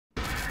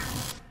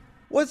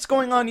What's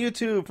going on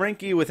YouTube?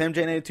 Frankie with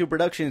MJ92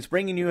 Productions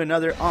bringing you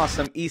another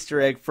awesome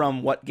Easter egg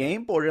from what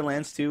game?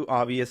 Borderlands 2,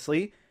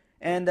 obviously.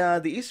 And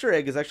the Easter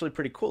egg is actually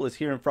pretty cool. It's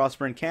here in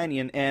Frostburn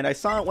Canyon, and I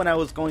saw it when I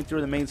was going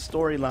through the main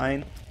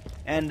storyline.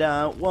 And,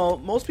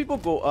 well, most people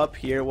go up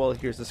here. Well,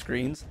 here's the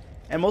screens.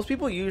 And most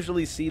people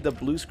usually see the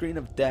blue screen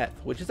of death,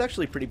 which is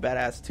actually pretty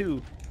badass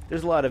too.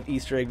 There's a lot of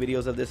Easter egg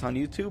videos of this on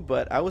YouTube,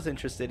 but I was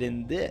interested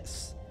in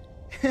this.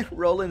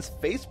 Roland's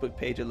Facebook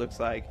page, it looks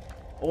like.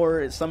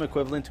 Or some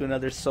equivalent to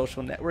another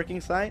social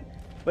networking site.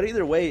 But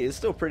either way, it's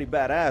still pretty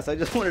badass. I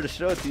just wanted to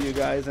show it to you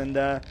guys,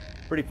 and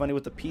pretty funny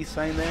with the peace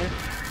sign there.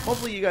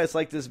 Hopefully you guys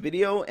like this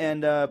video,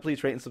 and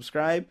please rate and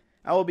subscribe.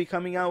 I will be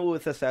coming out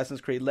with Assassin's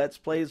Creed Let's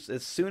Plays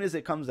as soon as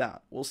it comes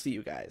out. We'll see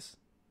you guys.